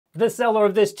The seller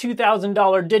of this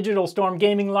 $2,000 Digital Storm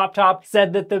gaming laptop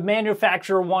said that the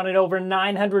manufacturer wanted over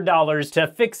 $900 to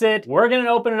fix it. We're gonna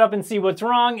open it up and see what's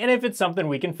wrong and if it's something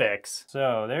we can fix.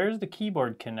 So there's the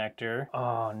keyboard connector.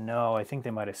 Oh no, I think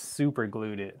they might have super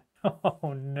glued it.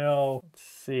 Oh no. Let's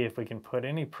see if we can put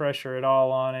any pressure at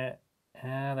all on it.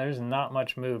 There's not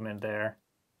much movement there.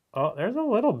 Oh, there's a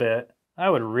little bit. I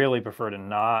would really prefer to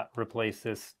not replace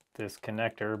this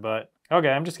connector, but okay,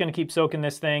 I'm just gonna keep soaking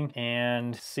this thing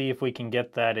and see if we can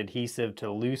get that adhesive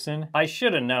to loosen. I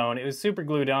should have known it was super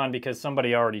glued on because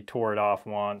somebody already tore it off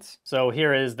once. So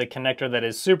here is the connector that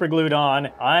is super glued on.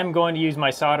 I'm going to use my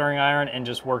soldering iron and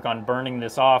just work on burning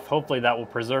this off. Hopefully that will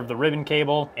preserve the ribbon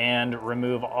cable and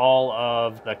remove all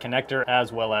of the connector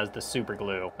as well as the super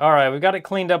glue. All right, we've got it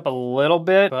cleaned up a little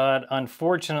bit, but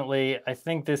unfortunately, I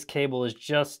think this cable is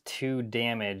just too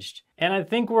damaged. And I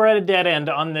think we're at a dead end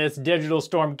on this Digital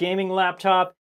Storm gaming laptop.